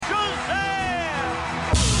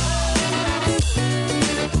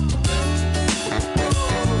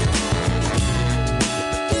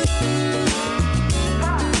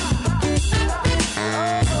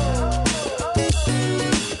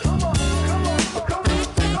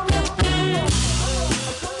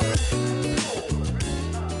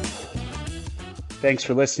Thanks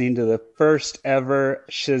for listening to the first ever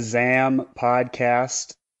Shazam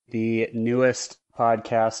podcast, the newest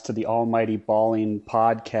podcast to the Almighty Balling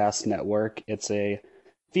Podcast Network. It's a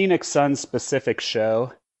Phoenix Suns specific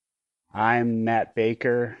show. I'm Matt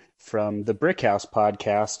Baker from the Brickhouse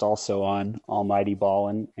podcast, also on Almighty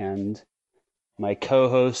Ballin', and my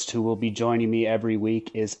co-host who will be joining me every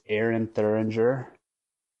week is Aaron Thuringer.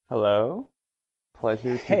 Hello. Pleasure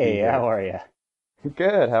to be Hey, here. how are you?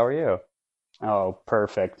 Good. How are you? Oh,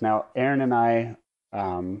 perfect. Now, Aaron and I,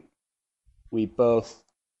 the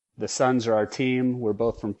Suns are our team. We're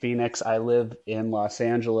both from Phoenix. I live in Los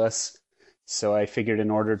Angeles. So I figured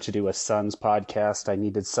in order to do a Suns podcast, I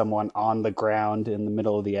needed someone on the ground in the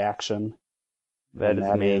middle of the action. That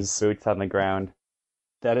is me, boots on the ground.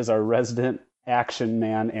 That is our resident action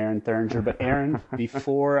man, Aaron Thuringer. But Aaron,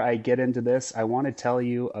 before I get into this, I want to tell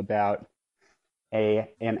you about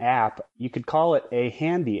an app. You could call it a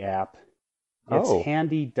handy app. It's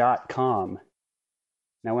handy.com.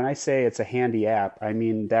 Now, when I say it's a handy app, I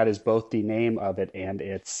mean that is both the name of it and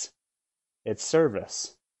its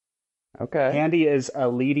service. Okay. Handy is a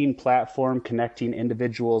leading platform connecting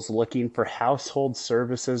individuals looking for household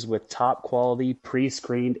services with top quality,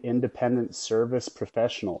 pre-screened independent service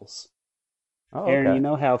professionals. Okay. Aaron, you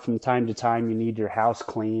know how from time to time you need your house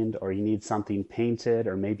cleaned, or you need something painted,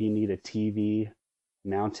 or maybe you need a TV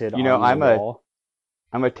mounted on the wall?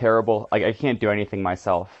 I'm a terrible, I can't do anything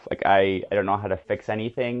myself. I don't know how to fix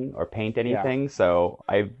anything or paint anything, so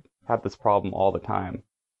I have this problem all the time.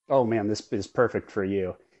 Oh man, this is perfect for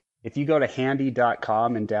you. If you go to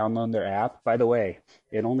handy.com and download their app, by the way,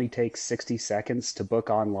 it only takes 60 seconds to book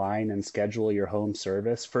online and schedule your home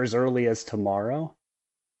service for as early as tomorrow.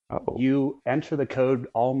 Oh. You enter the code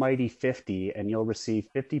Almighty50 and you'll receive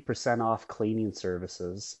 50% off cleaning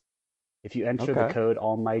services. If you enter the code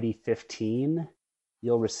Almighty15,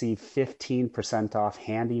 you'll receive 15% off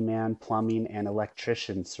handyman, plumbing, and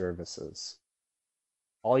electrician services.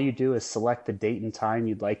 All you do is select the date and time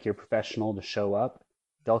you'd like your professional to show up.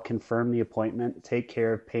 They'll confirm the appointment, take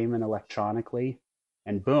care of payment electronically,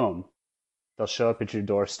 and boom, they'll show up at your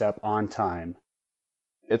doorstep on time.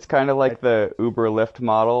 It's kind of like the Uber Lyft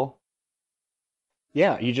model.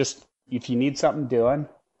 Yeah, if you need something doing,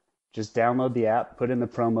 just download the app, put in the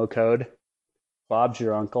promo code, Bob's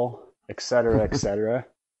your uncle, etc., etc.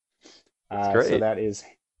 That's great. So that is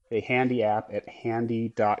a handy app at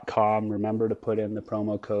handy.com. Remember to put in the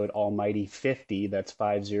promo code Almighty50, that's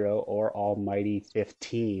 50, or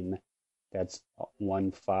Almighty15, that's 15.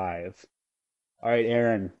 All right,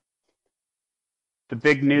 Aaron. The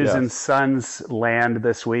big news in Suns land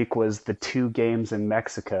this week was the 2 games in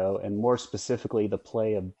Mexico, and more specifically, the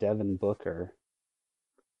play of Devin Booker.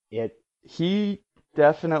 He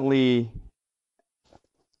definitely...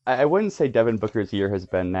 I wouldn't say Devin Booker's year has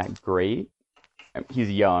been that great. He's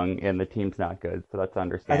young, and the team's not good, so that's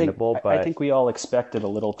understandable. I think we all expected a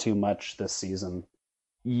little too much this season.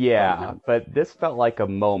 Yeah, but this felt like a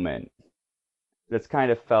moment. This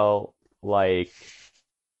kind of felt like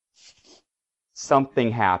something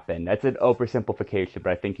happened. That's an oversimplification,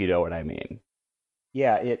 but I think you know what I mean.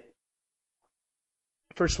 Yeah,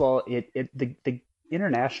 first of all, the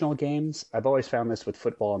international games, I've always found this with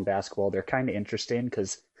football and basketball, they're kind of interesting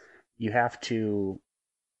because you can't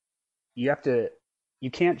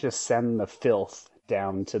just send the filth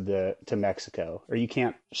down to Mexico, or you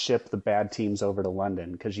can't ship the bad teams over to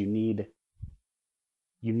London, because you need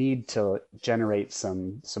to generate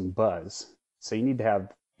some buzz. So you need to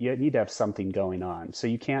have something going on. So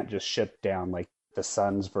you can't just ship down like the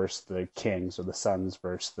Suns versus the Kings or the Suns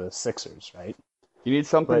versus the Sixers, right? You need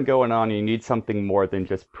something going on. You need something more than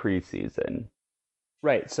just preseason.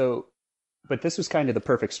 Right. So, but this was kind of the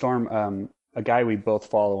perfect storm. A guy we both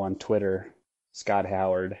follow on Twitter, Scott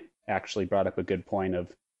Howard, actually brought up a good point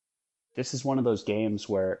of, this is one of those games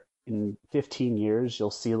where in 15 years,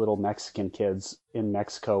 you'll see little Mexican kids in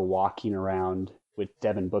Mexico walking around with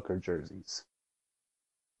Devin Booker jerseys.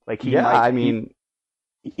 Like he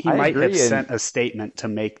might have sent a statement to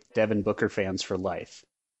make Devin Booker fans for life.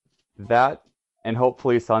 That, and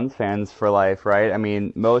hopefully Suns fans for life, right? I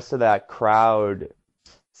mean, most of that crowd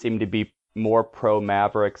seemed to be more pro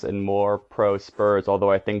Mavericks and more pro Spurs, although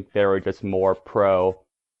I think they were just more pro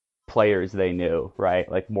players they knew, right?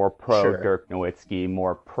 Like more pro Dirk Nowitzki,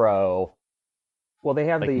 more pro. Well, they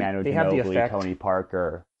have Manu they have the Ginobili, effect. Tony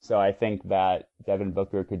Parker. So I think that Devin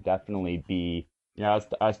Booker could definitely be. I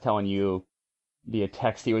was telling you via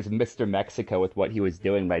text he was Mr. Mexico with what he was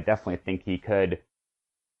doing, but I definitely think he could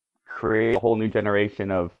create a whole new generation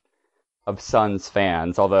of Suns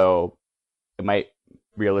fans. Although it might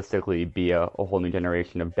realistically be a whole new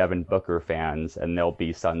generation of Devin Booker fans, and they'll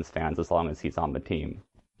be Suns fans as long as he's on the team.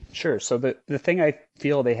 Sure. So the thing I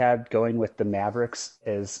feel they had going with the Mavericks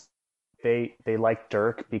is they like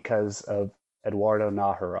Dirk because of Eduardo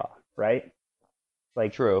Nahara, right?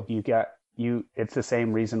 Like True. it's the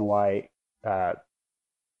same reason why uh,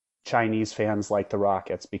 Chinese fans like the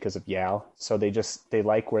Rockets because of Yao. So they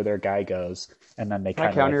like where their guy goes, and then they Can I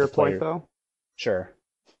kind of counter like your the point player. though? Sure.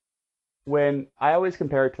 When I always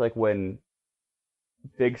compare it to like when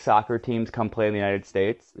big soccer teams come play in the United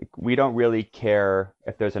States, like, we don't really care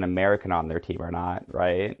if there's an American on their team or not,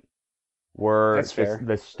 right? We're That's just fair.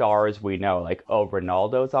 the stars we know. Like, oh,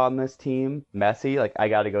 Ronaldo's on this team, Messi, like I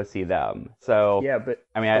got to go see them. So, Yeah,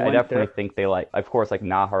 I mean, but I when definitely they're think they like, of course, like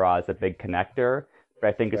Nahara is a big connector, but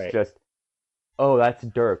I think it's right. just, oh, that's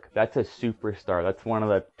Dirk. That's a superstar. That's one of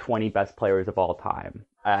the 20 best players of all time.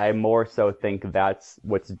 I more so think that's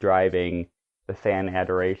what's driving the fan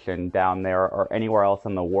adoration down there or anywhere else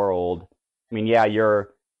in the world. I mean, yeah,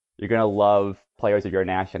 you're gonna love players of your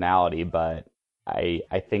nationality, but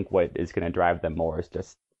I think what is gonna drive them more is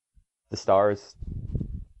just the stars.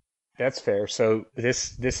 That's fair. So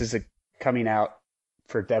this is a coming out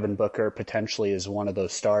for Devin Booker potentially as one of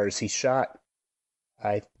those stars. He shot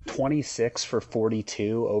 26 for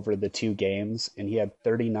 42 over the two games, and he had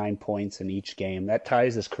 39 points in each game. That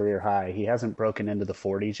ties his career high. He hasn't broken into the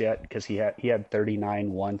 40s yet because he had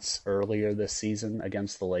 39 once earlier this season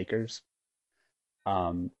against the Lakers.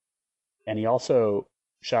 Um, and he also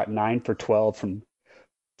shot 9 for 12 from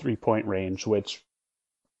 3-point range, which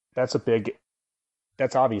that's a big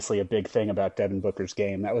that's obviously a big thing about Devin Booker's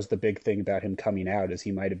game. That was the big thing about him coming out is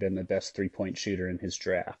he might have been the best 3-point shooter in his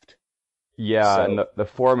draft. Yeah, and So the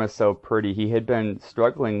form is so pretty. He had been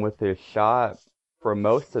struggling with his shot for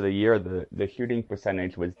most of the year. The shooting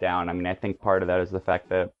percentage was down. I mean, I think part of that is the fact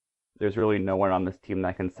that there's really no one on this team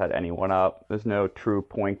that can set anyone up. There's no true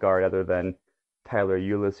point guard other than Tyler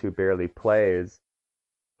Ulis, who barely plays.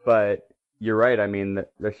 But you're right. I mean,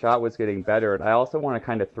 the shot was getting better. And I also want to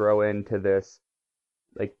kind of throw into this,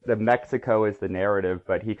 like, the Mexico is the narrative,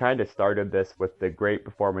 but he kind of started this with the great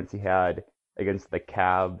performance he had against the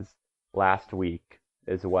Cavs last week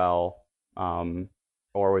as well.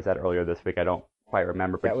 Or was that earlier this week? I don't quite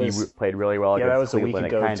remember, but that was played really well yeah, that against was a week Cleveland.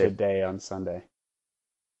 It ago kind of, today on Sunday.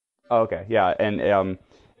 oh, okay, yeah, and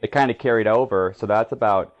it kind of carried over. So that's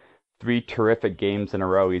about three terrific games in a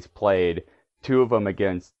row he's played, two of them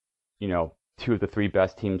against, two of the three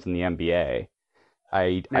best teams in the NBA.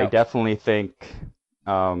 I Now, definitely think,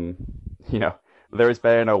 um, you know, there's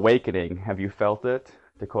been an awakening. Have you felt it?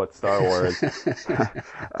 To quote Star Wars.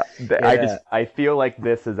 yeah. I feel like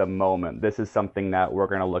this is a moment. This is something that we're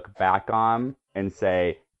gonna look back on and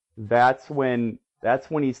say, that's when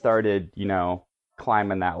he started,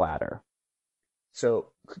 climbing that ladder.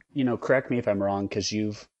 So, correct me if I'm wrong because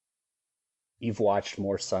you've watched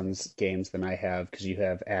more Suns games than I have because you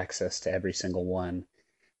have access to every single one.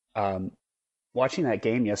 Um, Watching that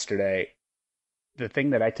game yesterday, the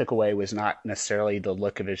thing that I took away was not necessarily the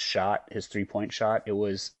look of his shot, his 3-point shot. It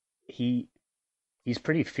was he he's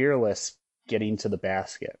pretty fearless getting to the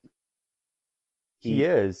basket. He He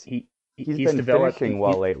is. he He's he's been developed finishing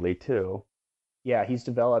well lately too. yeah, he's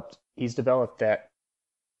developed that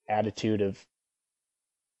attitude of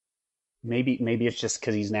maybe it's just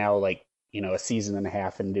because he's now like a season and a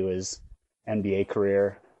half into his NBA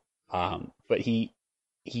career. But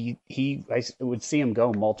I would see him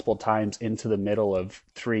go multiple times into the middle of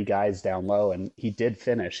three guys down low, and he did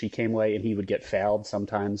finish. He came away and he would get fouled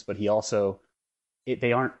sometimes, but he also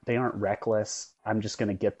they aren't reckless. I'm just going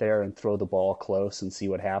to get there and throw the ball close and see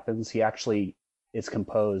what happens. He actually is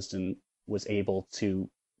composed and was able to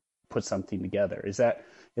put something together. Is that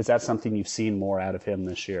something you've seen more out of him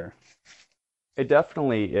this year? It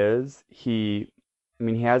definitely is. I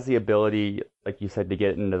mean, he has the ability, like you said, to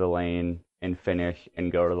get into the lane and finish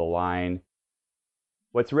and go to the line.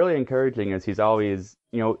 What's really encouraging is he's always,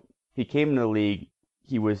 he came into the league,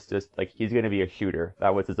 he was just like, he's going to be a shooter.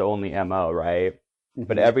 That was his only MO, right?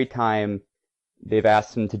 But Hmm. every time they've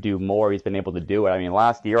asked him to do more, he's been able to do it. I mean,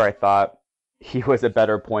 last year I thought he was a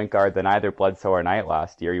better point guard than either Bledsoe or Knight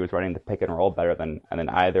last year. He was running the pick and roll better than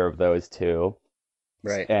either of those two.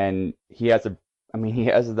 Right. And he has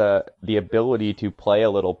the ability to play a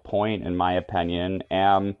little point, in my opinion.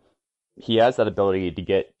 And he has that ability to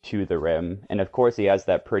get to the rim. And of course he has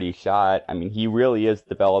that pretty shot. I mean, he really is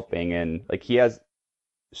developing, and like he has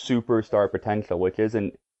superstar potential, which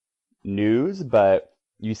isn't news, but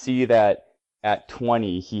you see that at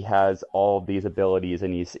 20 he has all of these abilities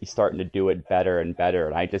and he's starting to do it better and better.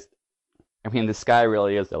 And I mean, the sky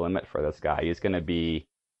really is the limit for this guy. He's going to be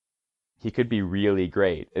he could be really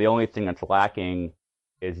great. The only thing that's lacking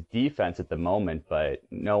is defense at the moment, but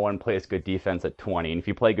no one plays good defense at 20. And if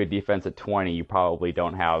you play good defense at 20, you probably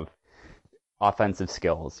don't have offensive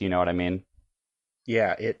skills. You know what I mean?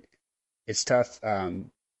 Yeah, it's tough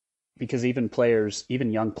because even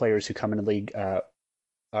young players who come into the league,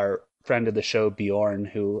 our friend of the show Bjorn,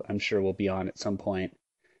 who I'm sure will be on at some point,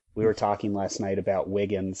 we were talking last night about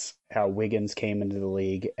Wiggins, how Wiggins came into the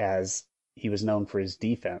league as he was known for his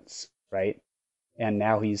defense, right? And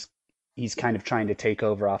now he's kind of trying to take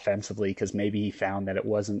over offensively because maybe he found that it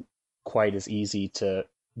wasn't quite as easy to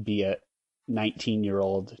be a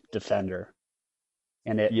 19-year-old defender.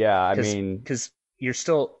 And Yeah, I mean, because you're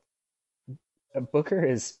still Booker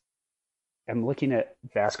is. I'm looking at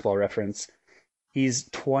Basketball Reference. He's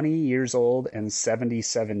 20 years old and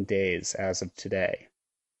 77 days as of today.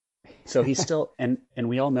 So he's still, and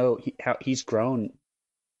we all know how he's grown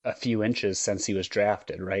a few inches since he was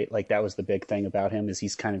drafted, right? Like that was the big thing about him is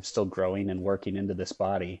he's kind of still growing and working into this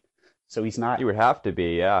body. So he's not. he would have to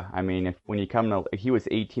be, yeah. I mean, if when you come to, he was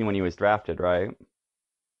 18 when he was drafted, right?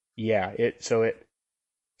 Yeah.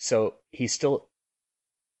 So he's still.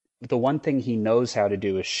 The one thing he knows how to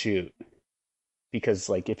do is shoot, because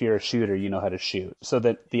like if you're a shooter, you know how to shoot. So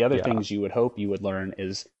that the other Yeah. things you would hope you would learn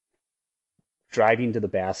is driving to the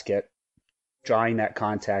basket, drawing that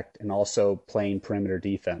contact, and also playing perimeter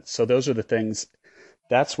defense. So those are the things.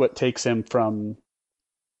 That's what takes him from.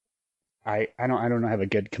 I don't have a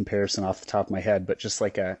good comparison off the top of my head, but just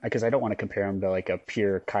like because I don't want to compare him to like a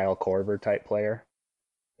pure Kyle Korver type player,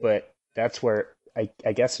 but that's where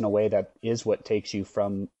I guess in a way that is what takes you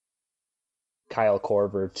from Kyle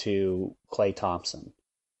Korver to Klay Thompson,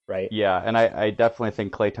 right? Yeah, and I definitely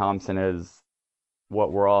think Klay Thompson is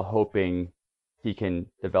what we're all hoping he can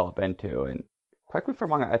develop into. And correct me if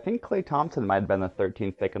I'm wrong, I think Klay Thompson might have been the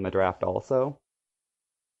 13th pick in the draft also.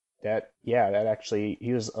 That actually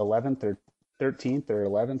he was 11th or 13th or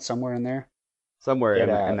 11th somewhere in there. Somewhere It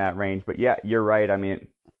in that range. But yeah, you're right. I mean,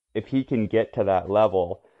 if he can get to that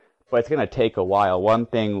level, but it's going to take a while. One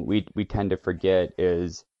thing we tend to forget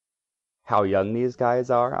is how young these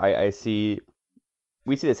guys are. We see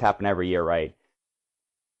this happen every year, right?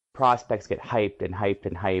 Prospects get hyped and hyped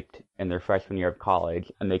and hyped in their freshman year of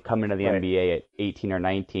college, and they come into the right. NBA at 18 or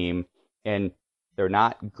 19, and they're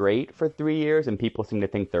not great for 3 years, and people seem to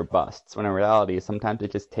think they're busts. When in reality, sometimes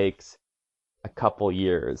it just takes a couple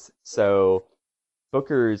years. So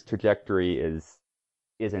Booker's trajectory is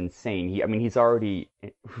insane. I mean, he's already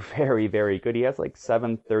very, very good. He has like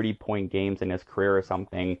 7 30-point games in his career or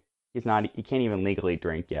something. He can't even legally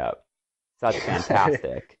drink yet. So that's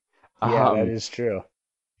fantastic. Yeah, that Um, is true.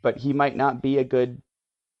 but he might not be a good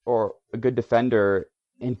defender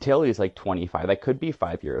until he's like 25. That could be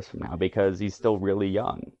 5 years from now because he's still really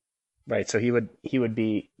young. Right. So he would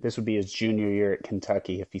be this would be his junior year at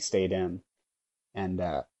Kentucky if he stayed in. And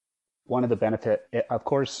one of the of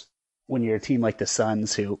course, when you're a team like the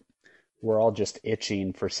Suns, who we're all just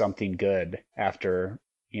itching for something good after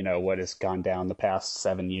what has gone down the past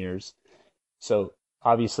 7 years. So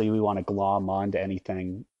obviously we want to glom onto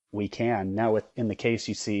anything we can. Now, in the case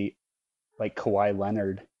you see like Kawhi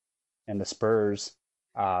Leonard and the Spurs,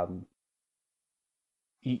 um,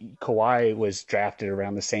 Kawhi was drafted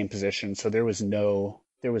around the same position, so there was no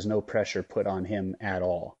pressure put on him at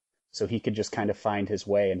all. So he could just kind of find his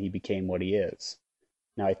way, and he became what he is.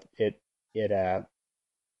 Now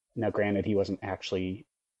now granted he wasn't actually.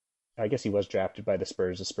 I guess he was drafted by the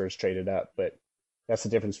Spurs. The Spurs traded up, but that's the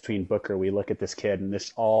difference between Booker. We look at this kid, and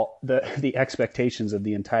this all the expectations of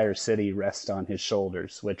the entire city rest on his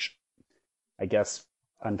shoulders, which I guess,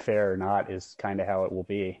 unfair or not, is kind of how it will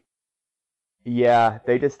be. Yeah,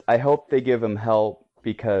 I hope they give him help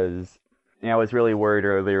because I was really worried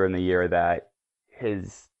earlier in the year that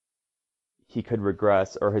his he could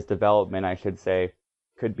regress, or his development, I should say,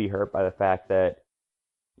 could be hurt by the fact that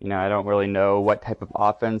I don't really know what type of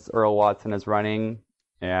offense Earl Watson is running,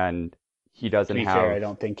 and he To doesn't be fair, I have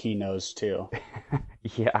don't think he knows too.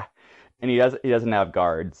 yeah, and he doesn't have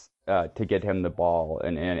guards to get him the ball,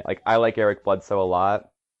 and like I like Eric Bledsoe a lot,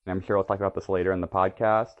 and I'm sure we'll talk about this later in the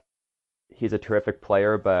podcast. He's a terrific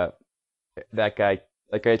player, but that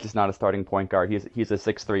guy's just not a starting point guard. He's a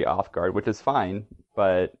 6'3" off guard, which is fine,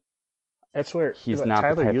 but That's where he's not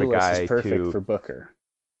the Tyler type of Ulis is guy perfect to for Booker.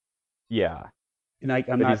 yeah, And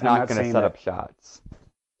but he's I'm not not going to saying set that up shots.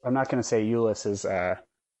 I'm not going to say Ulis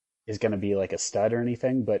is going to be like a stud or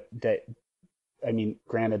anything, but that I mean,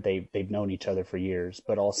 granted they've known each other for years,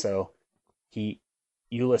 but also he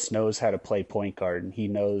Ulis knows how to play point guard, and he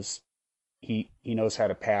knows how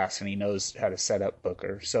to pass, and he knows how to set up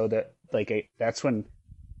Booker. So that that's when,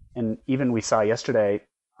 and even we saw yesterday,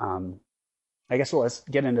 I guess let's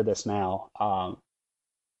get into this now,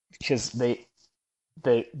 because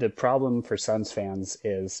the problem for Suns fans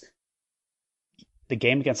is the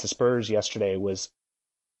game against the Spurs yesterday was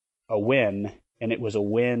a win, and it was a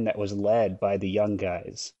win that was led by the young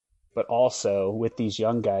guys. But also, with these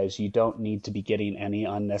young guys, you don't need to be getting any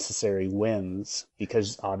unnecessary wins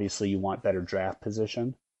because obviously you want better draft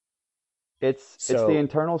position. It's the So,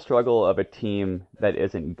 internal struggle of a team that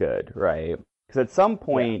isn't good, right? Because at some yeah,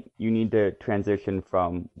 point you need to transition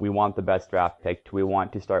from we want the best draft pick to we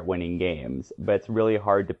want to start winning games, but it's really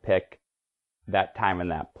hard to pick that time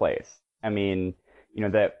and that place. I mean,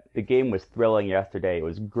 that the game was thrilling yesterday. It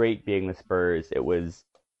was great being the Spurs. It was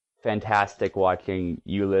fantastic watching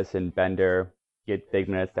Ulis and Bender get big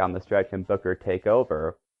minutes down the stretch and Booker take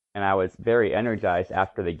over. And I was very energized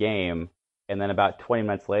after the game. And then about 20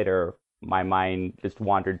 minutes later, my mind just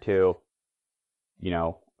wandered to, you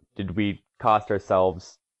know, did we cost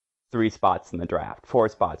ourselves 3 spots in the draft, 4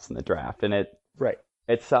 spots in the draft? And right.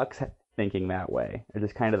 it sucks thinking that way. It's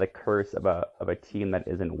just kind of the curse of a team that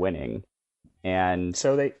isn't winning. And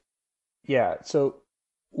So yeah. So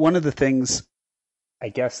one of the things, I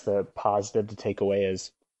guess, the positive to take away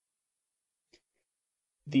is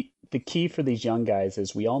the key for these young guys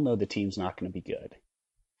is we all know the team's not going to be good,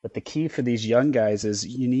 but the key for these young guys is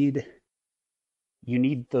you need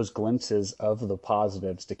those glimpses of the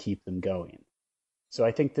positives to keep them going. So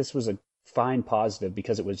I think this was a fine positive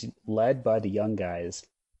because it was led by the young guys.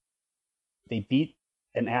 They beat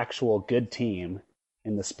an actual good team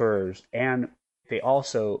in the Spurs, and they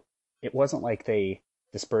also, it wasn't like the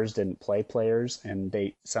Spurs didn't play players and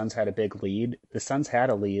they Suns had a big lead. The Suns had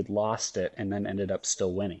a lead, lost it, and then ended up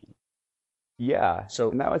still winning. yeah,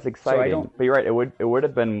 So and that was so I don't exciting. But you're right, it would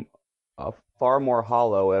have been far more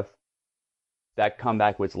hollow if that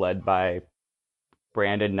comeback was led by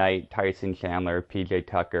Brandon Knight, Tyson Chandler, PJ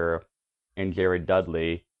Tucker, and Jared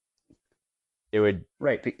Dudley. It would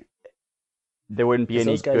right There wouldn't be because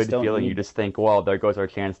any those guys good don't feeling. You need just think, well, there goes our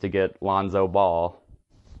chance to get Lonzo Ball.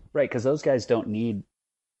 right because those guys don't need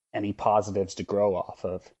any positives to grow off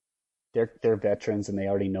of. They're veterans and they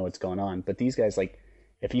already know what's going on. But these guys, like,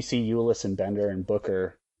 if you see Ulis and Bender and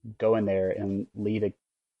Booker go in there and lead a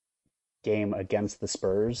game against the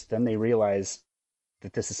Spurs, then they realize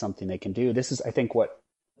that this is something they can do. This is, I think, what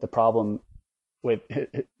the problem with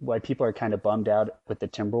why people are kind of bummed out with the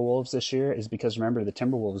Timberwolves this year is because remember the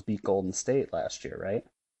Timberwolves beat Golden State last year, right?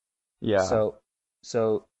 Yeah. So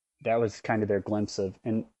so that was kind of their glimpse of,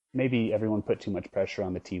 and maybe everyone put too much pressure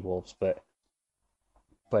on the T Wolves, but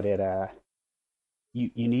it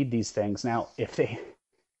you need these things now.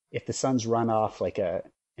 If the Suns run off like an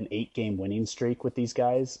 8 game winning streak with these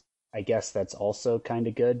guys, I guess that's also kind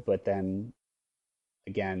of good. But then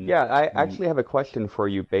again, Yeah, I you actually have a question for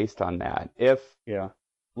you based on that. If, yeah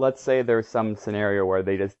let's say there's some scenario where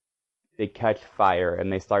they catch fire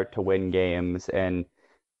and they start to win games and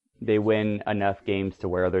they win enough games to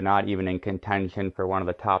where they're not even in contention for one of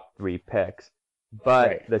the top 3 picks, but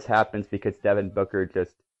right. this happens because Devin Booker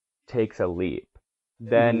just takes a leap. Hmm.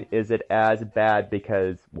 Then is it as bad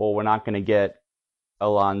because, well, we're not going to get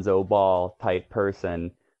Alonzo Ball type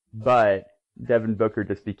person, but Devin Booker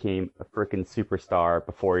just became a freaking superstar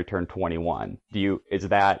before he turned 21. Is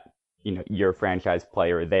that, your franchise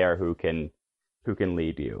player there who can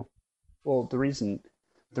lead you? Well, the reason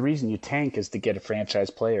you tank is to get a franchise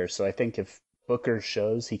player. So I think if Booker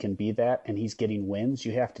shows he can be that and he's getting wins,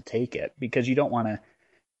 you have to take it because you don't want to.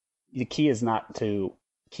 The key is not to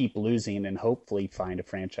keep losing and hopefully find a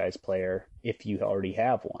franchise player if you already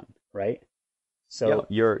have one, right? Yep, So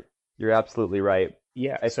you're absolutely right.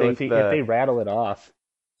 yeah, I so if think he, if the they rattle it off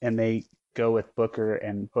and they go with Booker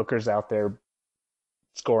and Booker's out there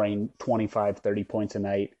scoring 25, 30 points a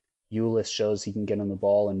night, Ulis shows he can get him the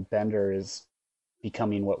ball, and Bender is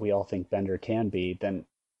becoming what we all think Bender can be, then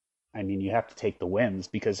I mean you have to take the wins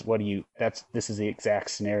because this is the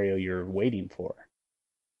exact scenario you're waiting for.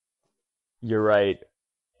 you're right.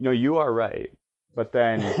 No, you are right. But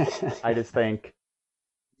then I just think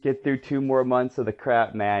get through 2 more months of the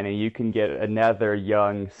crap, man, and you can get another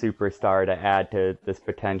young superstar to add to this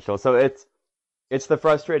potential. So it's the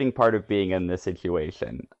frustrating part of being in this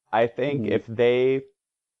situation. I think Hmm. if they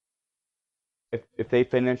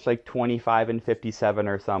finish like 25 and 57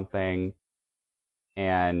 or something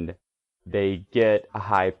and they get a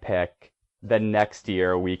high pick, then next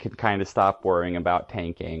year we can kind of stop worrying about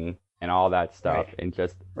tanking and all that stuff Right, and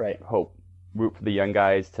just right. root for the young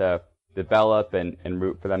guys to develop and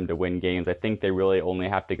root for them to win games. I think they really only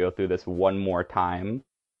have to go through this one more time.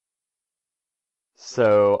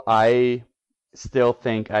 So I still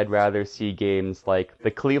think I'd rather see games like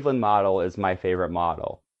the Cleveland model is my favorite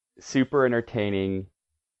model. super entertaining,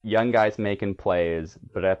 young guys making plays,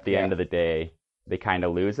 but at the Yeah, end of the day, they kind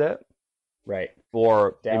of lose it. right.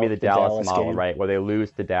 Or maybe the The Dallas Dallas model, game. right, where they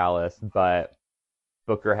lose to Dallas, but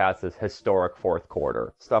Booker has this historic fourth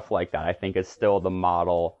quarter. Stuff like that, I think, is still the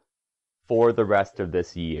model for the rest of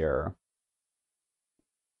this year.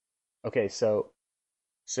 Okay, so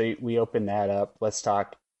we open that up. Let's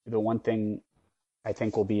talk. The one thing I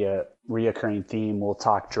think will be a reoccurring theme. We'll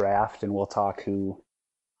talk draft and we'll talk who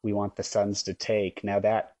we want the Suns to take. Now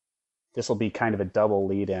that this will be kind of a double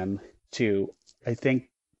lead in to, I think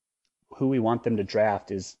who we want them to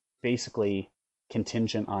draft is basically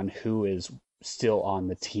contingent on who is still on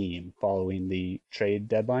the team following the trade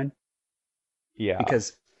deadline. Yeah.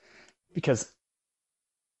 Because because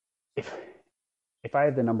if if I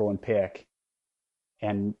have the number one pick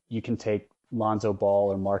and you can take Lonzo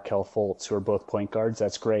Ball or Markel Fultz, who are both point guards,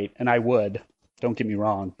 that's great. And I would, don't get me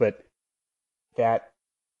wrong, but that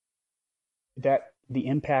the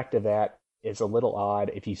impact of that is a little odd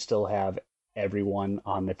if you still have everyone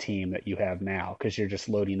on the team that you have now because you're just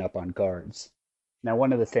loading up on guards. Now,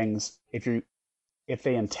 one of the things if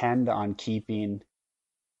they intend on keeping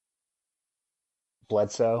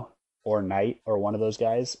Bledsoe or Knight or one of those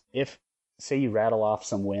guys, if say you rattle off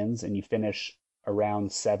some wins and you finish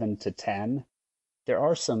around 7 to 10, there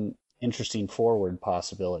are some interesting forward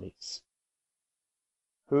possibilities.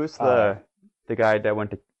 Who's Uh, the guy that went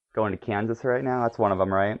to going to Kansas right now? That's one of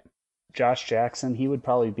them, right? Josh Jackson, he would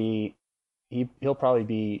probably be he'll probably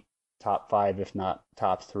be top five if not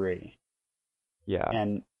top three. Yeah.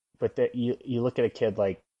 And but that you look at a kid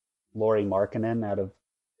like Lauri Markkanen out of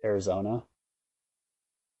Arizona,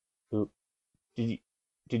 who did you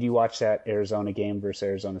did you watch that Arizona game versus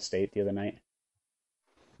Arizona State the other night?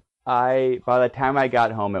 By the time I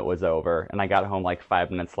got home, it was over, and I got home like 5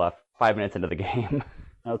 minutes left, 5 minutes into the game.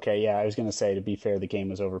 Okay, yeah, I was gonna say to be fair, the game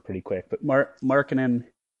was over pretty quick. But Markkanen,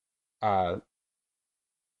 uh,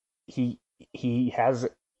 he he has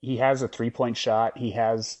a 3 point shot. He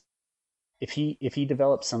has if he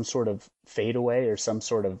develops some sort of fadeaway or some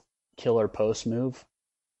sort of killer post move,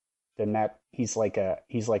 then that he's like a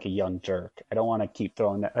young Dirk. I don't want to keep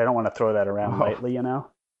throwing that. I don't want to throw that around Oh, lightly, you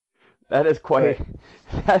know. that is quite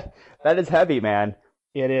But that is heavy, man.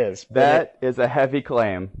 it is. But That is a heavy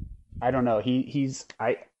claim. I don't know. He's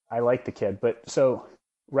I like the kid, but so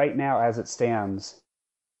right now as it stands,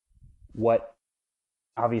 what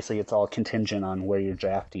obviously it's all contingent on where you're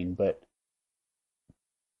drafting, but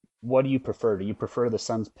what do you prefer? Do you prefer the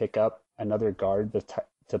Suns pick up another guard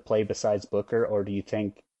to play besides Booker, or do you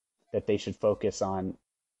think that they should focus on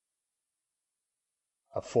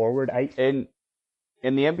a forward? I In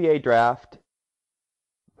in the NBA draft,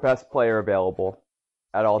 best player available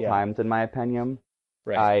at all Yeah, times, in my opinion.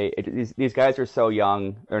 right, These guys are so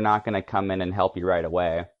young; they're not going to come in and help you right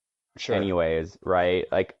away. sure. Anyways, right?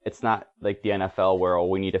 Like it's not like the NFL where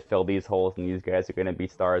we need to fill these holes and these guys are going to be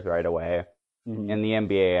stars right away. Hmm. In the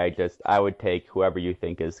NBA, I would take whoever you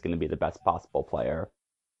think is going to be the best possible player,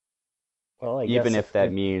 Well, I even guess if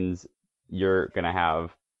that means you're going to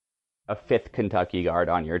have a fifth Kentucky guard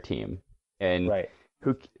on your team. And right,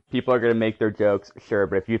 who people are going to make their jokes, sure,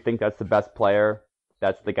 but if you think that's the best player,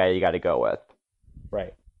 that's the guy you got to go with.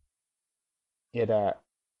 right. It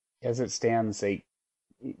as it stands,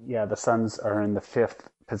 the Suns are in the fifth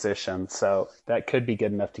position, so that could be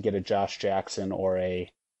good enough to get a Josh Jackson or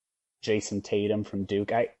a Jason Tatum from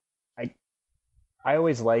Duke. I I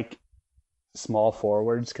always like small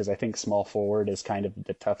forwards because I think small forward is kind of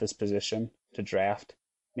the toughest position to draft.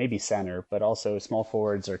 Maybe center, but also small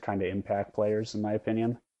forwards are kind of impact players in my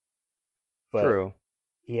opinion. But True.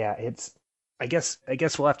 yeah, it's I guess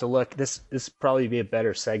we'll have to look. This probably be a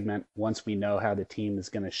better segment once we know how the team is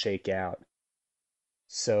going to shake out.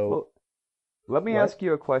 So Well, let me what? ask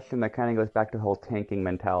you a question that kind of goes back to the whole tanking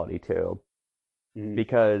mentality too. Mm,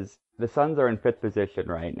 Because the Suns are in fifth position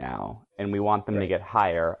right now, and we want them to right. get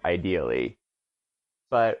higher, ideally.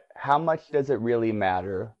 But how much does it really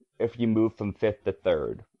matter if you move from fifth to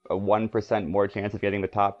third? A 1% more chance of getting the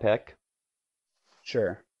top pick?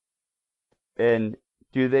 Sure. And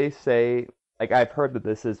do they say, like, I've heard that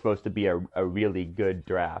this is supposed to be a really good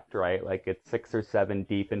draft, right? Like, it's 6 or 7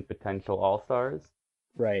 deep in potential All Stars.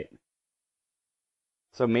 Right.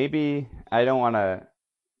 So maybe I don't want to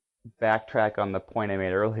backtrack on the point I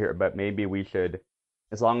made earlier, but maybe we should,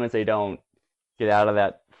 as long as they don't get out of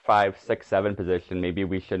that 5, 6, 7 position, maybe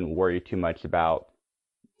we shouldn't worry too much about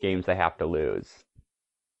games they have to lose.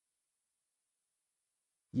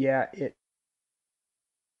 Yeah,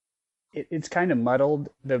 it's kind of muddled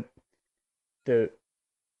the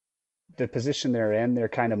the position they're in. They're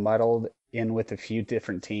kind of muddled in with a few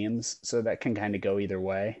different teams, so that can kind of go either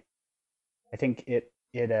way. I think it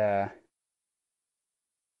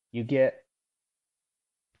you get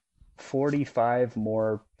 45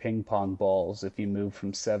 more ping pong balls if you move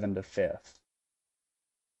from 7 to 5th.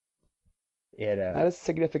 It That is a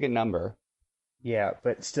significant number. Yeah,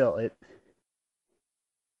 but still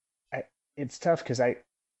I, it's tough cuz I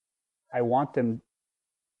want them.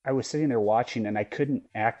 I was sitting there watching and I couldn't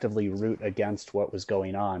actively root against what was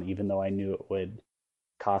going on even though I knew it would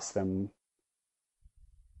cost them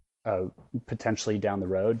uh, potentially down the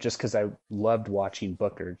road just cuz I loved watching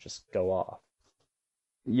Booker just go off.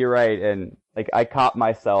 You're right, and like I caught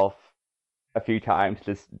myself a few times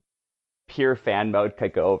just pure fan mode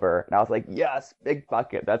took over, and I was like, yes, big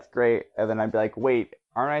bucket, that's great. And then I'd be like, wait,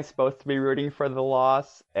 aren't I supposed to be rooting for the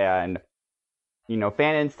loss? And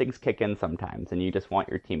fan instincts kick in sometimes, and you just want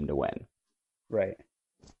your team to win. Right.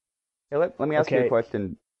 Hey, let me ask you a Okay.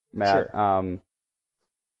 question, Matt. Sure.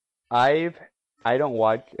 I've I don't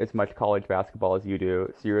watch as much college basketball as you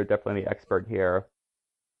do, so you're definitely the expert here.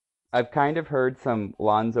 I've kind of heard some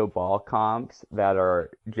Lonzo Ball comps that are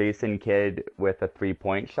Jason Kidd with a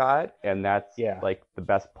 3-point shot, and that's Yeah. like the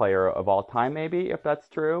best player of all time, maybe, if that's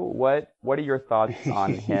true. What are your thoughts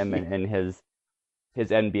on him and his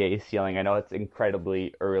NBA ceiling? I know it's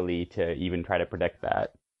incredibly early to even try to predict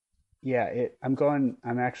that. Yeah,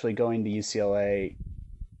 I'm actually going to UCLA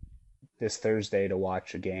this Thursday to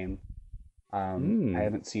watch a game. I Hmm.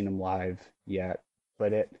 haven't seen him live yet,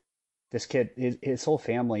 but this kid, his whole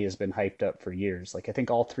family has been hyped up for years. Like I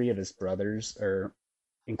think all three of his brothers, or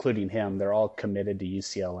including him, they're all committed to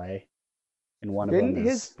UCLA, and one of them Didn't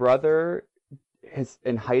his is brother his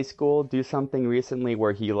in high school do something recently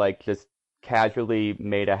where he like just casually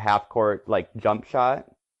made a half court like jump shot?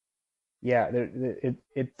 yeah.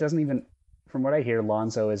 It doesn't even, from what I hear,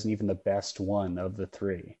 Lonzo isn't even the best one of the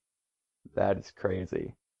three. That is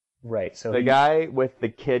crazy. Right. So The he guy with the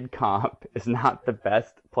kid comp is not the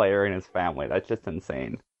best player in his family. That's just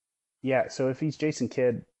insane. Yeah. So if he's Jason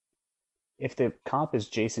Kidd, if the comp is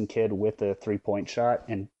Jason Kidd with a 3-point shot,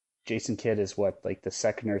 and Jason Kidd is what, like the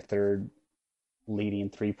second or third leading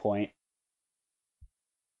 3-point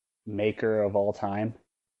maker of all time.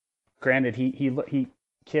 Granted, he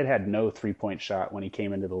Kidd had no 3-point shot when he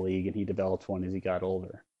came into the league, and he developed one as he got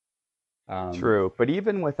older. Um, True, but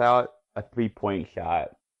even without a 3-point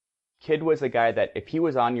shot, Kid was a guy that if he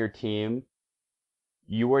was on your team,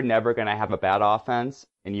 you were never going to have a bad offense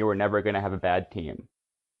and you were never going to have a bad team.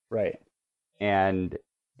 right. And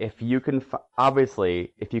if you can,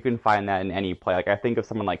 obviously, if you can find that in any play, like I think of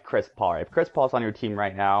someone like Chris Paul. If Chris Paul's on your team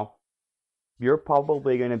right now, you're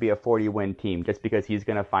probably going to be a 40-win team just because he's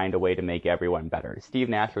going to find a way to make everyone better. Steve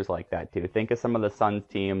Nash was like that too. Think of some of the Suns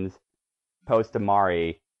teams post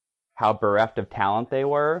Amari, how bereft of talent they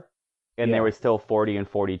were, and they Yeah. were still 40 and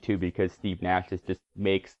 42 because Steve Nash just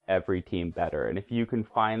makes every team better. And if you can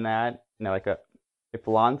find that, if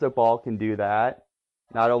Lonzo Ball can do that,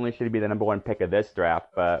 not only should he be the number one pick of this draft,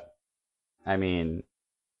 but I mean,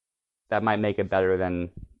 that might make it better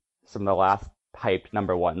than some of the last hyped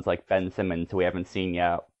number ones like Ben Simmons, who we haven't seen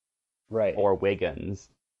yet, Right. or Wiggins,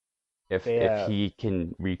 They if he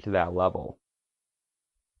can reach that level.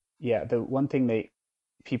 Yeah, the one thing they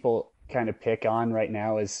people kind of pick on right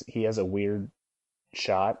now is he has a weird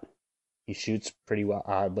shot. He shoots pretty well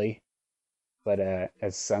oddly, but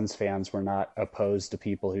as Suns fans, we're not opposed to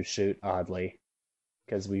people who shoot oddly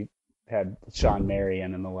because we had Sean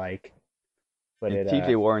Marion and the like. But And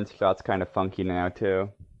TJ Warren's shot's kind of funky now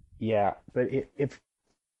too. yeah, but if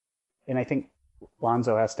and I think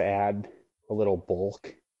Lonzo has to add a little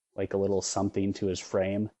bulk, like a little something to his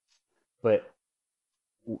frame. But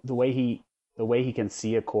the way he the way he can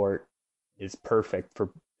see a court is perfect for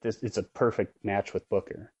this. It's a perfect match with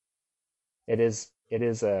Booker. It is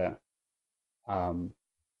a um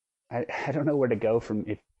I don't know where to go from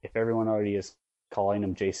if everyone already is calling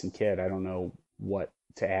him Jason Kidd. I don't know what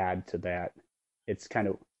to add to that. It's kind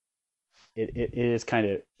of it is kind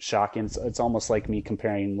of shocking. It's almost like me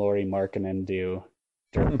comparing Laurie Markkinen to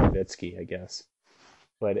Dirk Nowitzki, I guess.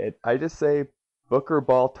 But I just say Booker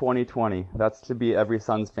Ball 2020. That's to be every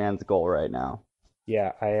Suns fan's goal right now.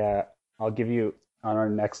 yeah, I'll give you on our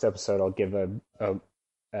next episode. I'll give a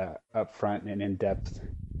upfront and in depth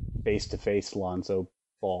face to face Lonzo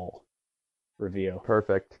Ball review.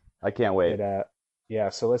 Perfect. I can't wait. But yeah,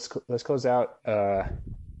 so let's close out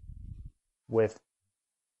with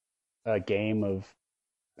a game of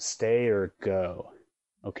stay or go.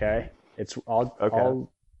 Okay, it's Okay.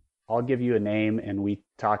 I'll give you a name and we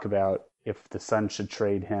talk about if the Suns should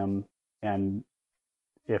trade him and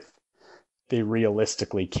if they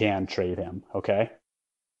realistically can trade him. Okay.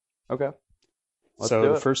 Okay, let's So do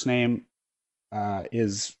the it. first name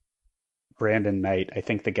is Brandon Knight. I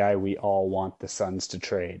think the guy we all want the Suns to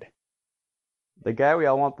trade. The guy we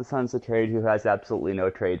all want the Suns to trade who has absolutely no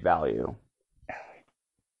trade value.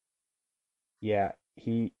 Yeah,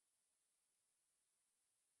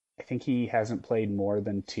 I think he hasn't played more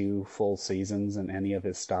than 2 full seasons in any of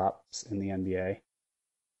his stops in the NBA.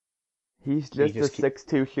 He's He just a just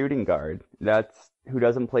 6'2" shooting guard. That's who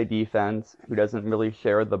doesn't play defense, who doesn't really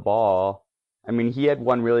share the ball. I mean, he had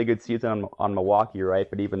one really good season on Milwaukee, right?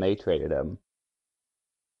 But even they traded him.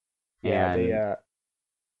 yeah,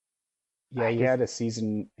 And I he just had a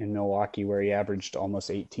season in Milwaukee where he averaged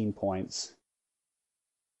almost 18 points,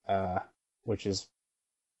 uh, which is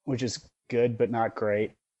good but not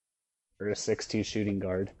great for a 6'2" shooting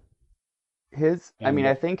guard. I mean, And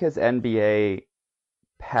I think his NBA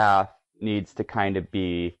path needs to kind of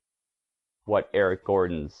be what Eric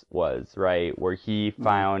Gordon's was, right? Where he mhm,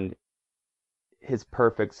 found his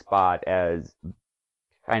perfect spot as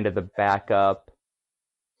kind of the backup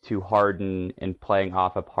to Harden and playing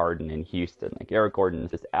off of Harden in Houston. Like Eric Gordon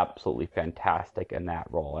is just absolutely fantastic in that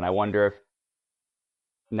role. And I wonder if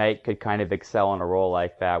Knight could kind of excel in a role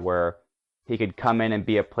like that where he could come in and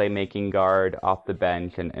be a playmaking guard off the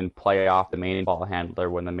bench and play off the main ball handler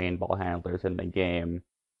when the main ball handler's in the game.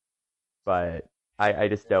 But I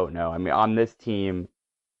just don't know. I mean, on this team,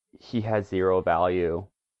 he has zero value,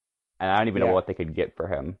 and I don't even know yeah, what they could get for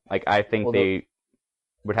him. Like, I think well, they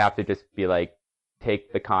would have to just be like,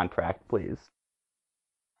 take the contract, please.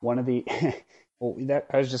 one of the well, that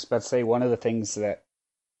I was just about to say one of the things that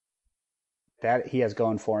he has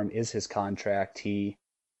going for him is his contract. He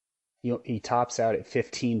tops out at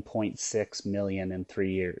 15.6 million in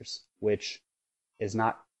 3 years, which is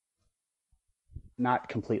not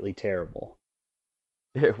completely terrible,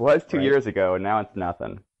 It was two right? years ago, and now it's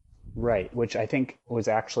nothing. Right, which I think was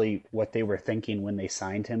actually what they were thinking when they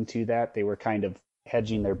signed him to that. They were kind of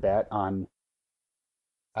hedging their bet on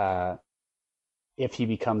uh, if he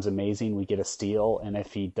becomes amazing, we get a steal, and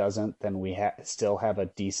if he doesn't, then we still have a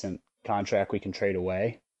decent contract we can trade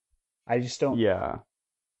away. I just don't. Yeah.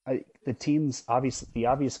 The teams, the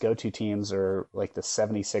obvious go-to teams are like the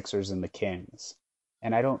 76ers and the Kings,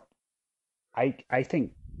 and I don't. I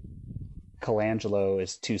think Colangelo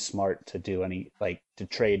is too smart to do any like to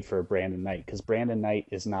trade for Brandon Knight because Brandon Knight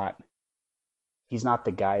is not he's not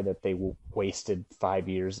the guy that they wasted 5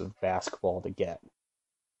 years of basketball to get.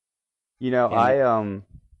 You know, And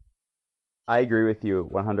I agree with you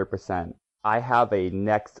 100%. I have a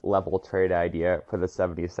next level trade idea for the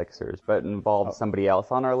 76ers, but it involves uh, somebody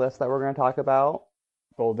else on our list that we're going to talk about.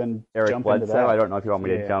 well, then Eric jump into Bledsoe. I that. don't know if you want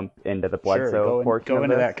me to Yeah, jump into the sure. Bledsoe portion Go of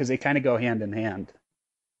into that this. because they kind of go hand in hand.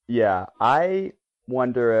 Yeah, I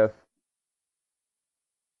wonder if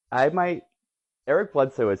I might. Eric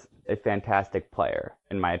Bledsoe is a fantastic player,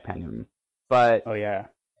 in my opinion, but Oh yeah,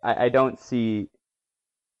 I don't see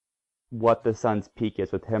what the Suns' peak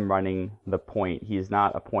is with him running the point. He's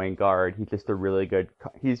not a point guard. He's just a really good.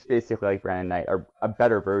 He's basically like Brandon Knight, a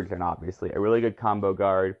better version, obviously. A really good combo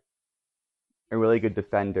guard, a really good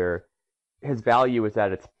defender. His value is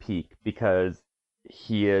at its peak because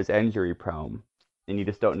he is injury prone, and you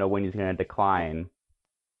just don't know when he's going to decline.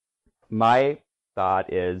 My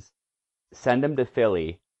thought is send him to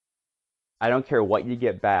Philly. I don't care what you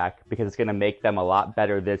get back because it's going to make them a lot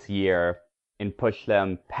better this year and push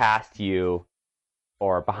them past you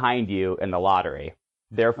or behind you in the lottery.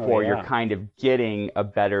 oh Therefore, you're yeah. kind of getting a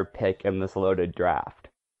better pick in this loaded draft.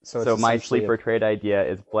 So it's So my essentially a sleeper trade idea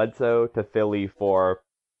is Bledsoe to Philly for,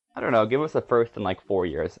 I don't know, give us a first in like 4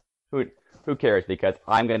 years. Who cares? Because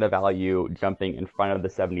I'm going to value jumping in front of the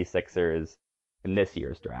 76ers in this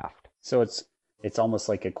year's draft. so it's almost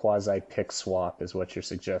like a quasi pick swap, is what you're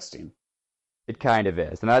suggesting. It kind of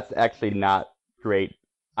is. And that's actually not great.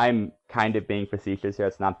 I'm kind of being facetious here.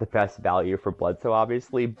 It's not the best value for Bledsoe,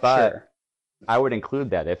 obviously, but Sure. I would include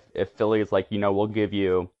that if Philly is like, we'll give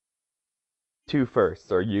you two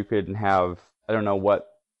firsts, or you could have, I don't know what,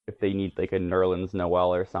 if they need like a Nerlens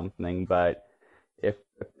Noel or something, but if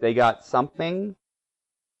they got something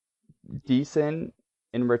decent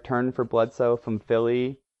in return for Bledsoe from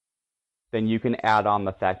Philly, then you can add on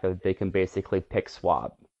the fact that they can basically pick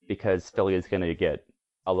swap because Philly is going to get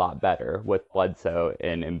a lot better with Bledsoe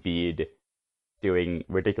and Embiid doing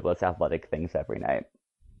ridiculous athletic things every night.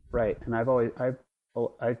 Right. And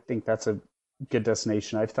I think that's a good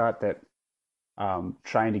destination. I've thought that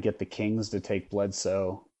trying to get the Kings to take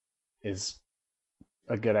Bledsoe is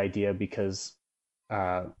a good idea because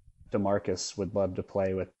uh, DeMarcus would love to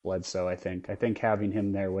play with Bledsoe. I think having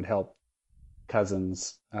him there would help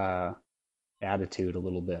Cousins' attitude a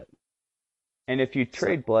little bit. And if you So,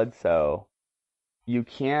 trade Bledsoe, you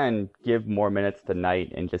can give more minutes to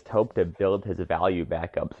Knight and just hope to build his value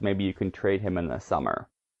back up. So maybe you can trade him in the summer.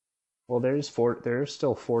 well, there's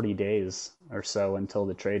still 40 days or so until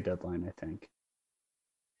the trade deadline, I think.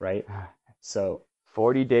 Right? So,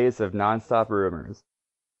 40 days of nonstop rumors.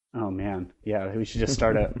 oh man, yeah, we should just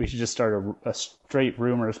start a straight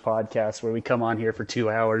rumors podcast where we come on here for 2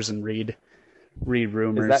 hours and read Is that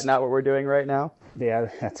rumors. not what we're doing right now? Yeah,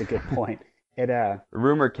 that's a good point. It do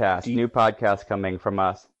Rumorcast, you, new podcast coming from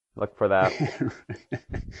us. Look for that.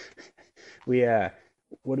 we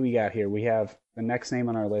what do we got here? We have the next name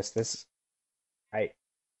on our list. I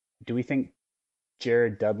do we think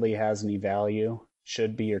Jared Dudley has any value?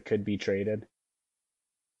 Should be or could be traded?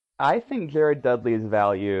 I think Jared Dudley's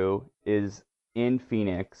value is in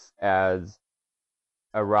Phoenix as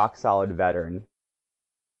a rock solid veteran.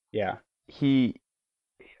 Yeah, He,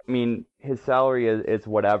 I mean, his salary is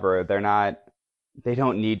whatever. They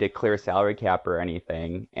don't need to clear salary cap or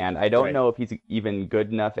anything. And I don't right. know if he's even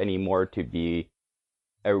good enough anymore to be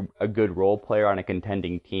a good role player on a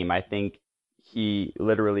contending team. I think he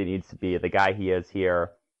literally needs to be the guy he is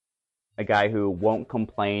here, a guy who won't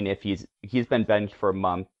complain if he's been benched for a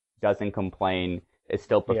month, doesn't complain, is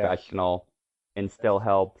still Yeah. professional, and still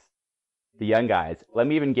helps the young guys. Let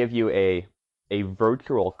me even give you a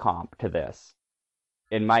virtual comp to this.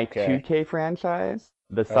 In my Okay. 2K franchise,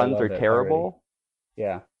 the I Suns are love it already. terrible,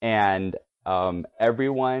 Yeah. and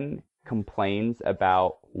everyone complains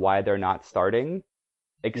about why they're not starting, Yeah.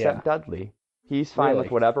 except Dudley. He's fine with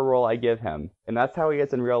Really. whatever role I give him, and that's how he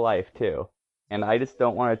is in real life too. And I just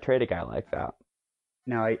don't want to trade a guy like that.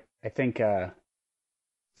 Now I think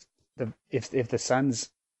the if the Suns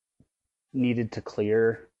needed to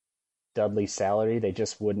clear Dudley's salary, they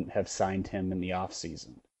just wouldn't have signed him in the off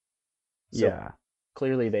season. So Yeah,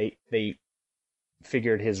 clearly they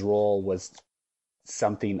figured his role was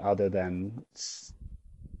something other than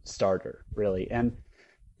starter, really. And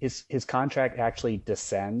his contract actually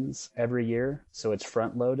descends every year, so it's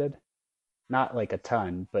front loaded. Not like a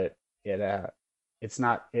ton, but it's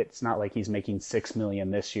not like he's making 6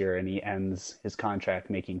 million this year and he ends his contract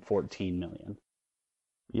making 14 million.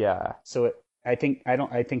 yeah, So I think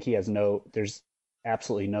he has no there's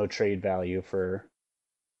absolutely no trade value for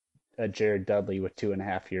a Jared Dudley with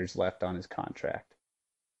 2.5 years left on his contract.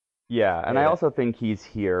 yeah. And I It also think he's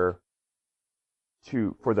here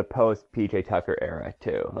for the post PJ Tucker era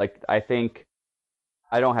too. Like I think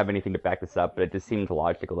I don't have anything to back this up, but it just seems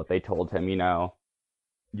logical that they told him,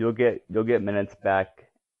 you'll get minutes back.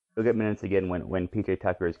 You'll get minutes again when PJ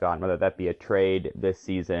Tucker is gone, whether that be a trade this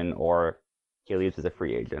season or he leaves as a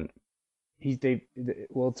free agent.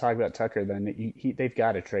 we'll talk about Tucker then. They've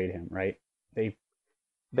got to trade him, right? They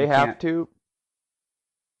They you have can't. to.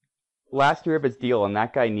 Last year of his deal, and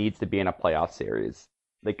that guy needs to be in a playoff series.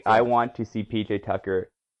 Like I Yeah, want to see PJ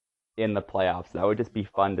Tucker in the playoffs. That would just be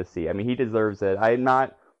fun to see. I mean, he deserves it. I'm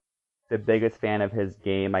not the biggest fan of his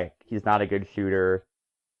game. He's not a good shooter.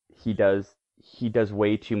 He does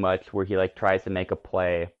way too much where he like tries to make a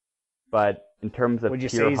play. But in terms of would you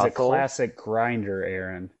say pure he's a hustle, classic grinder,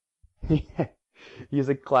 Aaron? he's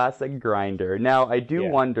a classic grinder. Now, I do Yeah.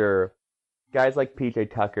 wonder, guys like PJ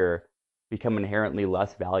Tucker become inherently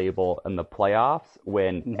less valuable in the playoffs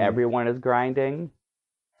when Hmm. everyone is grinding.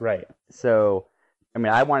 Right. So, I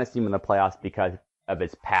mean, I want to see him in the playoffs because of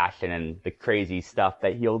his passion and the crazy stuff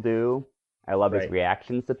that he'll do. I love his Right.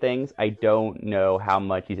 reactions to things. I don't know how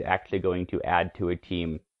much he's actually going to add to a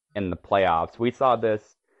team in the playoffs. We saw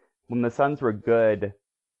this when the Suns were good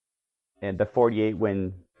in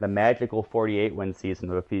the magical 48 win season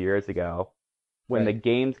of a few years ago. When the Right.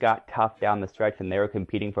 games got tough down the stretch and they were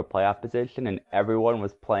competing for playoff position and everyone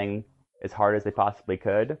was playing as hard as they possibly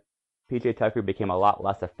could, PJ Tucker became a lot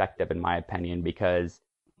less effective, in my opinion, because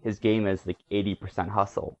his game is like 80%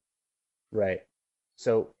 hustle. Right.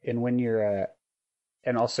 So,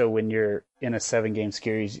 and also when you're in a 7 game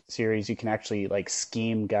series, you can actually like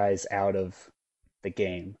scheme guys out of the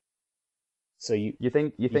game. So You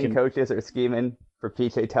think you can coaches are scheming for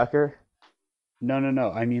PJ Tucker? no, no,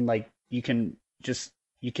 no. I mean, like you can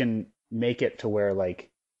make it to where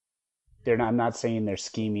like they're not. I'm not saying they're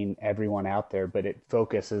scheming everyone out there, but it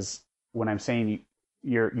focuses. When I'm saying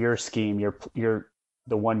your scheme, your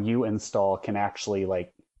the one you install can actually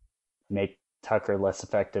like make Tucker less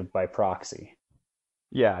effective by proxy.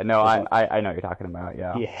 Yeah, no, Is I, what I I know what you're talking about,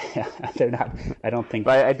 yeah. Yeah, they're not. I don't think.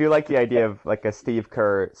 But I do like the idea of like a Steve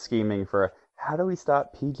Kerr scheming for how do we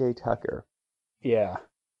stop PJ Tucker? Yeah,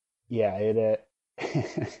 yeah.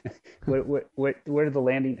 Where did the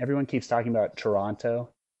landing? Everyone keeps talking about Toronto.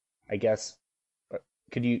 I guess.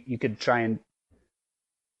 Could you could try and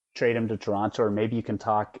trade him to Toronto, or maybe you can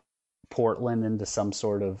talk Portland into some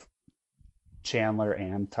sort of Chandler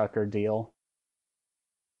and Tucker deal.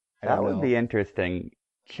 I That don't would know. be interesting.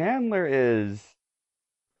 Chandler is,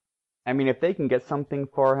 I mean, if they can get something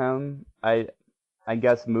for him, I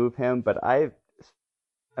guess move him, but I've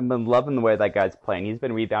been loving the way that guy's playing. He's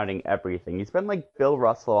been rebounding everything. He's been like Bill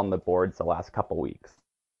Russell on the boards the last couple weeks.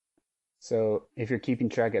 So if you're keeping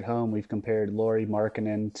track at home, we've compared Lauri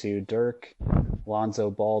Markkanen to Dirk,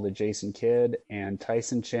 Lonzo Ball to Jason Kidd, and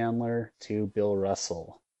Tyson Chandler to Bill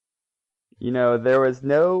Russell. You know, there was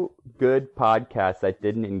no good podcast that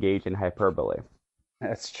didn't engage in hyperbole.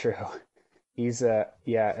 That's true. He's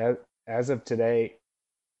yeah, as of today,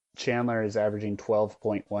 Chandler is averaging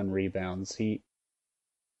 12.1 rebounds.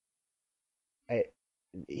 I,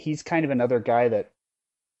 he's kind of another guy that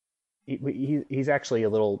he's actually a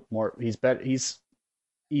little more. He's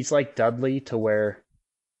like Dudley to where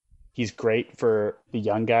he's great for the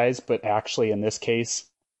young guys, but actually in this case,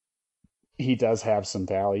 he does have some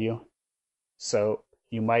value. So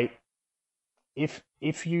you might, if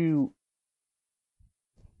you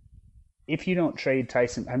don't trade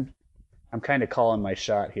Tyson, I'm kind of calling my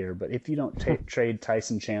shot here, but if you don't trade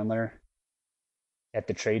Tyson Chandler at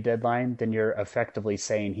the trade deadline, then you're effectively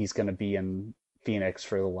saying he's going to be in Phoenix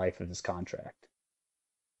for the life of his contract.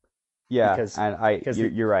 Yeah, Because and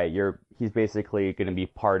you're right. He's basically going to be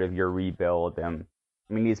part of your rebuild. And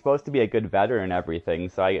I mean, he's supposed to be a good veteran and everything,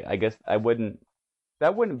 so I guess that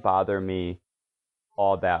wouldn't bother me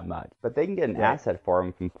all that much. But they can get an right. asset for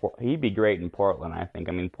him he'd be great in Portland, I think.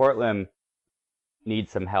 I mean, Portland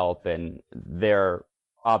needs some help, and they're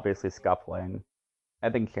obviously scuffling. I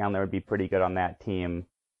think Chandler would be pretty good on that team.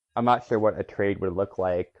 I'm not sure what a trade would look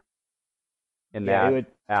like in that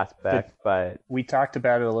aspect, but we talked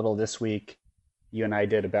about it a little this week. You and I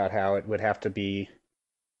did, about how it would have to be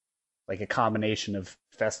like a combination of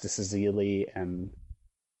Festus Ezeli and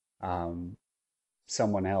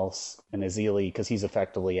someone else, and Ezeli because he's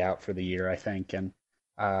effectively out for the year, I think, and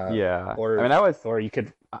yeah. or I mean, or you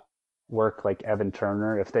could work like Evan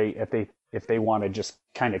Turner if they want to just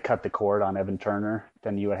kind of cut the cord on Evan Turner,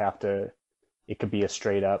 then you would have to. It could be a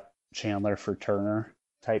straight up Chandler for Turner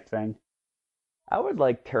type thing. I would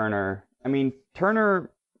like Turner. I mean,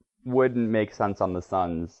 Turner wouldn't make sense on the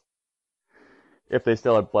Suns if they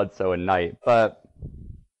still had Bledsoe and Knight, but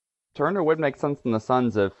Turner would make sense on the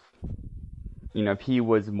Suns if, you know, if he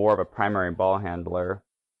was more of a primary ball handler.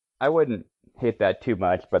 I wouldn't hate that too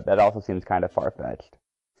much, but that also seems kind of far-fetched.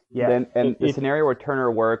 Yeah. And the scenario where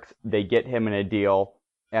Turner works, they get him in a deal,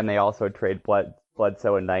 and they also trade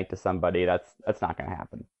Bledsoe and Knight to somebody. That's not going to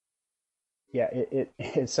happen. Yeah,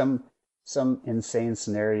 it's some insane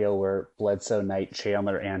scenario where Bledsoe, Knight,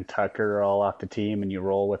 Chandler, and Tucker are all off the team, and you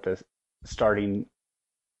roll with a starting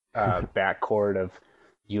backcourt of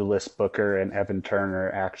Ulyss Booker and Evan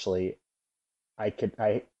Turner. Actually,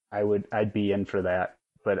 I'd be in for that.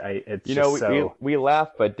 But it's you just know, so we laugh,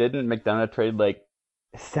 but didn't McDonough trade like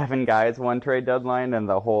 7 guys one trade deadline, and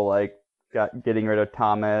the whole like getting rid of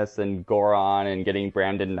Thomas and Goran and getting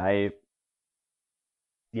Brandon Knight?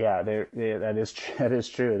 yeah, that is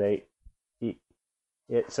true. I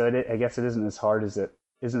guess it isn't as hard as it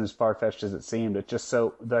isn't as far fetched as it seemed. It just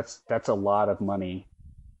so that's a lot of money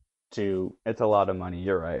to It's a lot of money.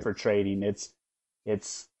 You're right. for trading.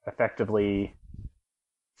 It's effectively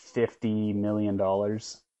 $50 million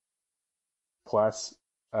plus,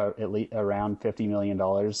 at least around $50 million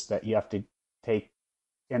that you have to take.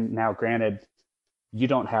 And now, granted, you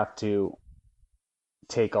don't have to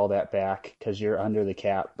take all that back because you're under the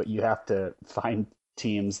cap, but you have to find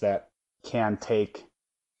teams that can take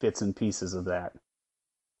bits and pieces of that.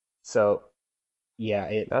 So,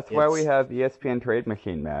 yeah, That's why we have ESPN Trade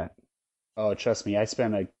Machine, Matt. Oh, trust me, I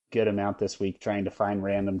spent a good amount this week trying to find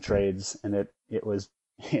random trades, and it was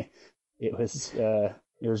it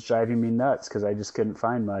was driving me nuts because I just couldn't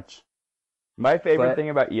find much. My favorite But thing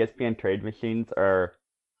about ESPN Trade Machines are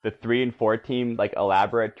the 3 and 4 team like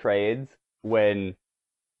elaborate trades when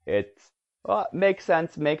it's makes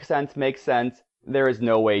sense, makes sense, makes sense. There is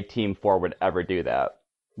no way Team 4 would ever do that.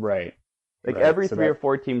 right, Like right. every So 3 or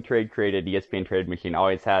 4 team trade created, ESPN Trade Machine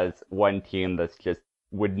always has one team that's just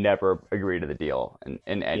would never agree to the deal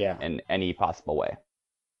in any possible way.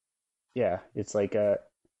 yeah, it's like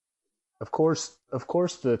of course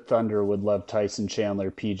the Thunder would love Tyson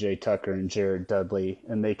Chandler, PJ Tucker, and Jared Dudley,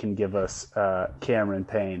 and they can give us Cameron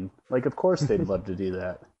Payne. Like, of course they'd love to do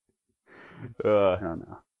that. I don't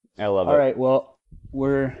know. I love it. All right, well,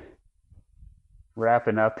 we're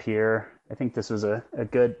wrapping up here. I think this was a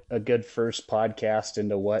good first podcast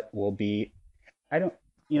into what will be. I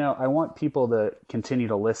want people to continue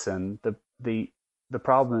to listen. The the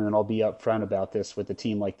problem, and I'll be upfront about this with a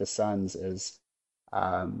team like the Suns, is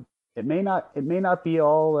it may not be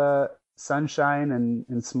all sunshine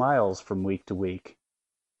and smiles from week to week,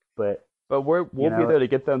 but But you we'll be know, there to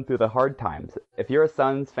get them through the hard times. If you're a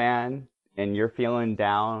Suns fan and you're feeling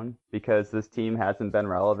down because this team hasn't been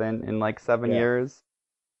relevant in like seven yeah. years,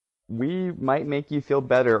 we might make you feel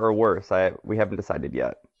better or worse. We haven't decided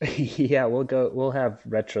yet. Yeah, we'll have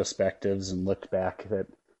retrospectives and look back at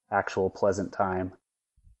actual pleasant time.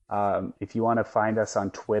 If you want to find us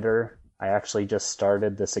on Twitter, I actually just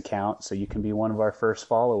started this account, so you can be one of our first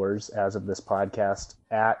followers as of this podcast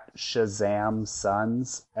at Shazam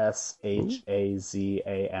Suns, Ooh.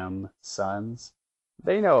 Shazam Suns.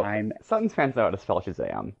 They know, I'm Suns fans know how to spell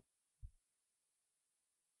Shazam.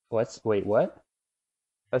 wait, what?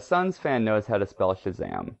 A Suns fan knows how to spell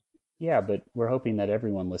Shazam. Yeah, but we're hoping that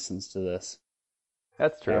everyone listens to this.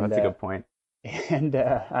 That's true. And That's a good point.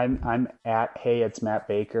 I'm at Hey It's Matt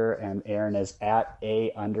Baker, and Aaron is at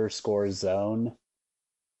A_zone.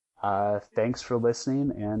 Thanks for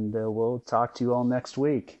listening, and we'll talk to you all next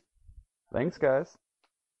week. Thanks, guys.